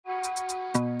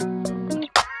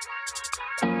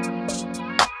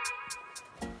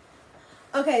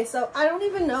Okay, so I don't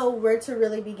even know where to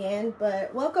really begin,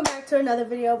 but welcome back to another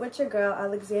video with your girl,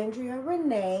 Alexandria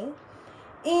Rena.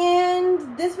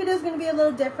 And this video is going to be a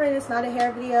little different. It's not a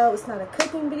hair video. It's not a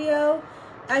cooking video.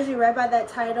 As you read by that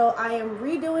title, I am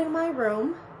redoing my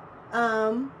room.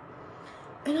 And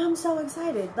I'm so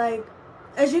excited. Like,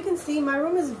 as you can see, my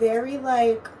room is very,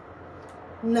 like,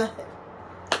 nothing.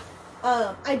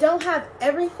 I don't have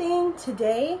everything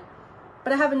today,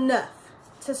 but I have enough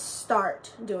to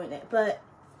start doing it. But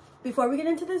before we get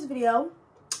into this video,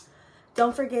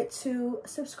 don't forget to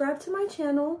subscribe to my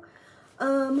channel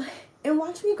and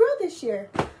watch me grow this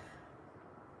year,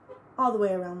 all the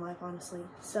way around life, honestly.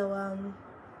 So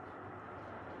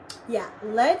yeah,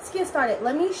 let's get started.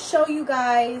 Let me show you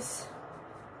guys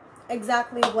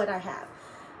exactly what I have.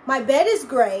 My bed is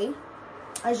gray,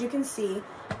 as you can see.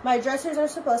 My dressers are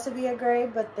supposed to be a gray,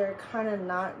 but they're kind of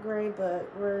not gray, but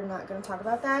we're not going to talk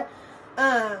about that.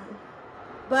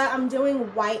 But I'm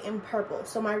doing white and purple.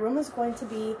 So my room is going to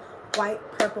be white,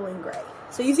 purple, and gray.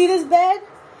 So you see this bed?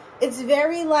 It's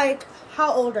very like,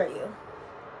 how old are you?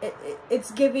 It's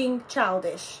giving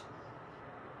childish.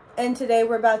 And today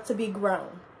we're about to be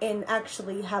grown and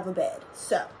actually have a bed.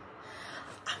 So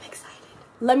I'm excited.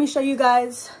 Let me show you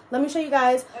guys.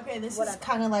 Okay, this is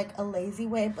kind of like a lazy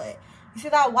way, but you see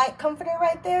that white comforter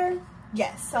right there?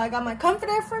 Yes. So I got my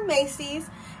comforter from Macy's.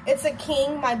 It's a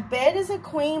king. My bed is a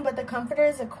queen, but the comforter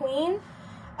is a queen.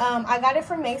 I got it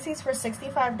from Macy's for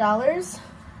 $65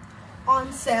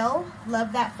 on sale.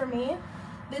 Love that for me.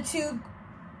 The two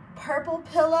purple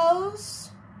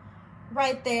pillows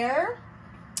right there,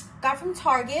 got from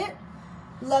Target.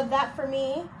 Love that for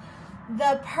me.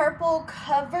 The purple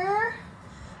cover,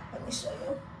 let me show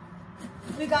you.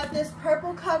 We got this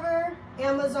purple cover,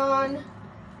 Amazon.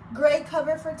 Gray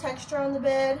cover for texture on the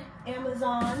bed,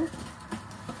 Amazon.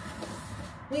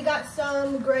 We got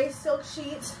some gray silk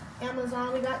sheets,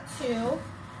 Amazon. We got 2.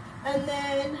 And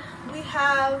then we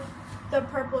have the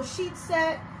purple sheet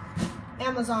set,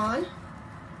 Amazon.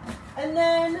 And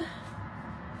then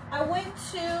I went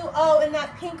to, oh, and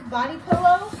that pink body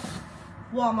pillow,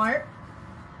 Walmart.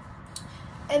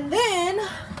 And then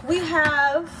we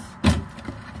have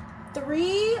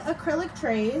 3 acrylic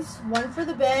trays, 1 for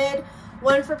the bed,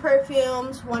 1 for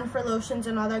perfumes, 1 for lotions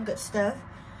and all that good stuff,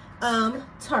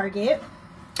 Target.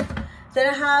 Then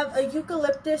I have a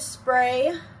eucalyptus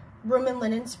spray, room and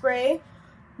linen spray,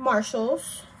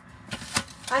 Marshalls.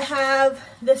 I have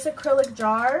this acrylic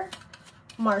jar,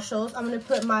 Marshalls. I'm going to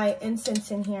put my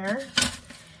incense in here.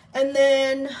 And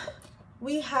then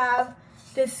we have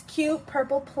this cute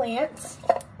purple plant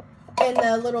in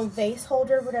the little vase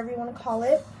holder, whatever you want to call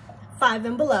it, 5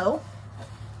 and below.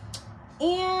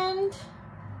 And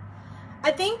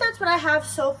I think that's what I have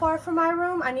so far for my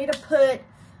room. I need to put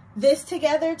this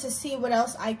together to see what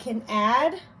else I can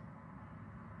add.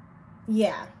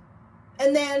 Yeah.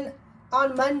 And then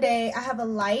on Monday, I have a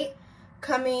light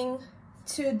coming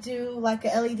to do like a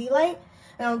LED light.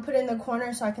 And I'm going to put it in the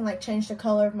corner so I can like change the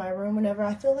color of my room whenever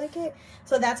I feel like it.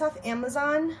 So that's off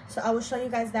Amazon. So I will show you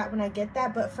guys that when I get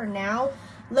that. But for now,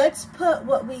 let's put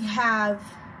what we have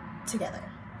together.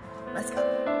 Let's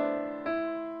go.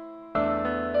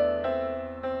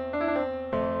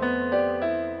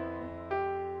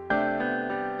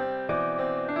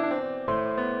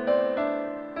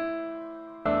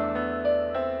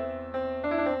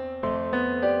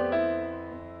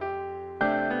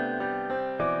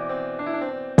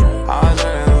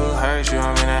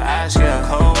 Yeah,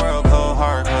 cold world, cold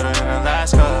heart, colder than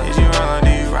Alaska. Is you run, do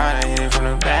you ride? I hit it from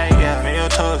the back, yeah. Make your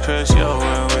toes crush your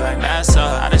world, we like NASA.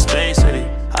 Out of space with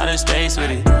it, out of space with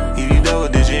it. Give you double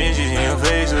digit inches in your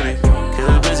face with it. Kill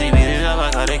a pussy, beat it up,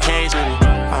 I caught a cage with it.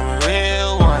 I'm a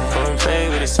real one, come and play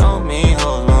with it. So many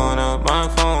hoes blowing up my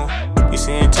phone. You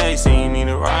seeing text and you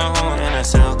need a ride home. And I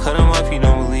said, cut them up, you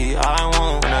don't believe I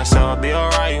won't. And I said, I'll be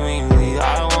alright when you leave,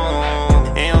 I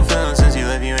won't. Ain't no feeling since you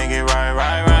left, you ain't get right.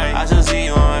 I still see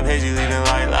you on my page, you leaving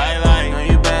like. Know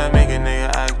you bad, make a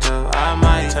nigga act up. I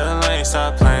might tell the lane,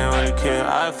 stop playing with a kid.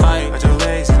 I fight, got your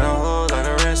legs in the hood like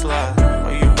a wrist lock.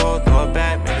 Or you both throw it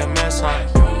back, make a mess, huh?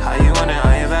 How you want it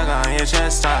on your back, on your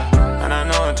chest, huh? And I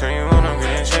know I turn you on, I'm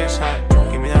getting checks, huh?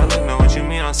 Give me that look, know what you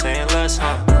mean, I'm saying less,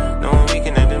 huh? Knowing we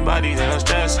connected bodies, ain't no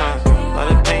stress, huh?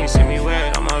 Lot of pain, see me wear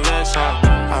it on my vest, huh?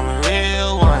 I'm a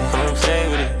real one, come and play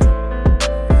with it.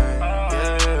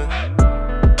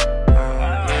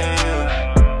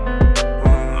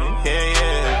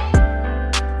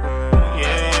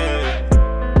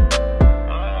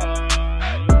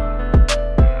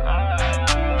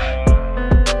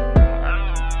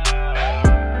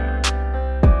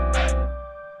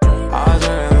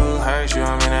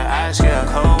 Yeah,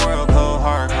 cold world, cold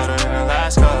heart, colder than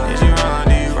Alaska. Is you run,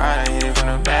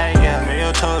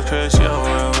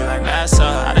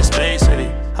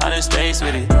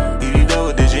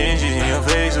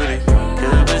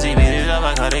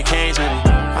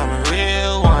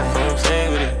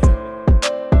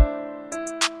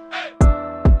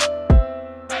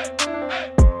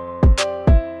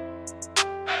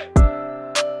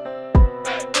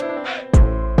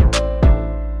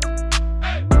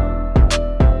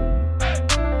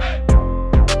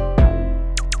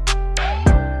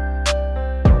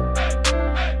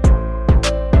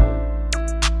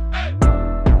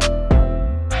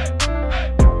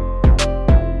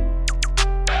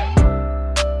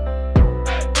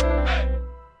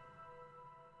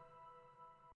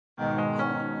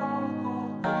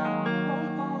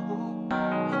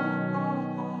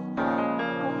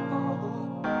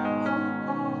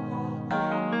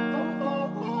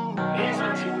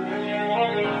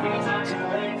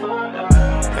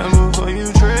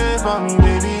 trip on me,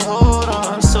 baby, hold on.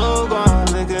 I'm so gone,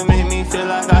 liquor make me feel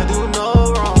like I do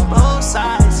no wrong. Both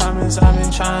sides, I've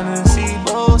been trying to see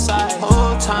both sides.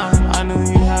 Whole time, I knew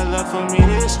you had love for me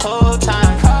this whole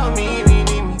time. Call me if you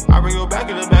need me, I bring you back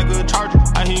in the back of the charger.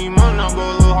 I hear you moaning, I'll go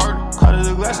a little harder. Caught her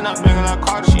the glass and I'm banging like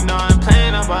Carter. She know I ain't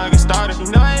playing, I'm about to get started. She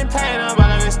know I ain't playing, I'm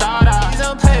about to get started. Please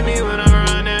don't play me when I'm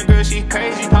around that girl, she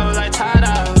crazy, probably like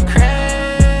Tada.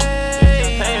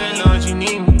 Crazy, I know what you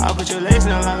need me. I'll put your legs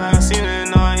in a lot like I seen it.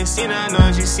 No, I ain't seen it, I know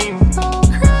that you see me. Go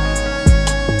crazy.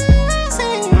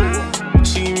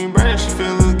 She give me bread, she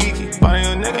feel a little geeky. Body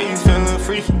on nigga, you feel a little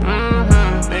freaky.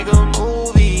 Make a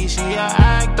movie, she a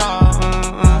actor.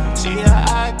 She a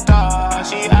actor,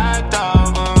 she actor.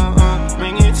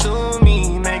 Bring it to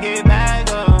me, make it back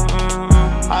up.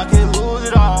 I can lose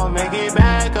it all, make it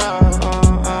back up.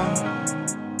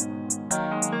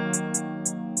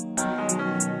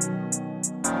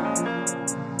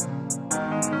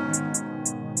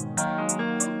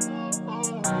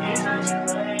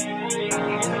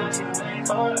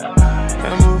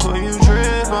 And before you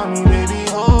trip on me, baby,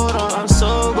 hold on. I'm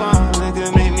so gone,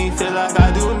 liquor make me feel like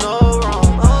I do no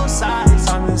wrong. Both sides,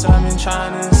 I've been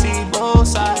trying to see both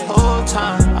sides. Whole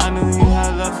time, I knew you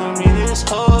had love for me this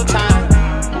whole time.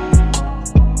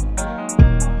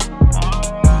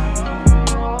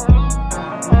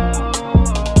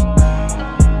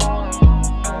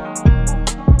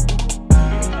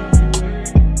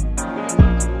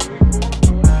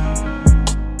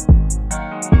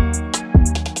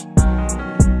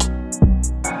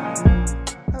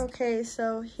 Okay,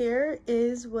 so here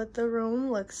is what the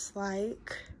room looks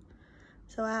like.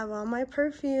 So I have all my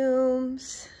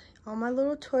perfumes, all my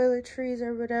little toiletries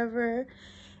or whatever.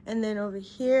 And then over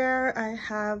here, I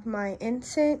have my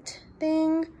incense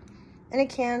thing and a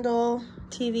candle,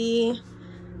 TV,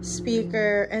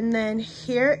 speaker. And then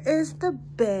here is the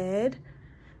bed.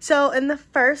 So in the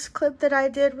first clip that I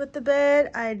did with the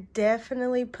bed, I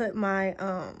definitely put my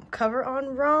cover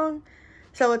on wrong.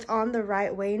 So it's on the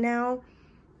right way now.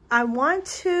 I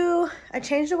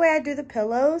changed the way I do the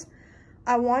pillows.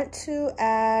 I want to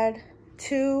add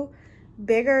 2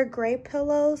 bigger gray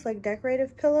pillows, like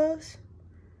decorative pillows.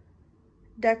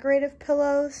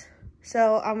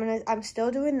 So I'm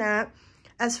still doing that.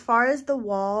 As far as the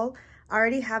wall, I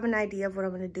already have an idea of what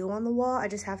I'm gonna do on the wall. I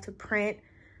just have to print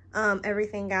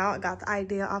everything out. I got the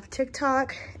idea off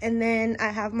TikTok. And then I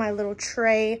have my little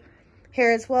tray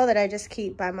here as well that I just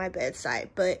keep by my bedside.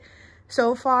 But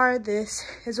so far, this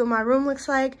is what my room looks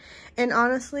like. And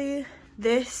honestly,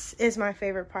 this is my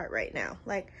favorite part right now.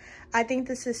 Like, I think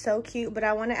this is so cute, but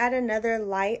I want to add another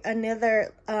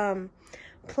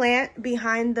plant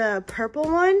behind the purple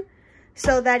one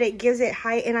so that it gives it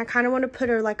height. And I kind of want to put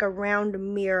her like a round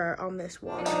mirror on this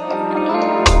wall.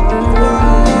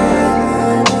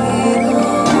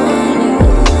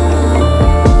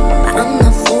 I'm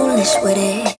not foolish with it.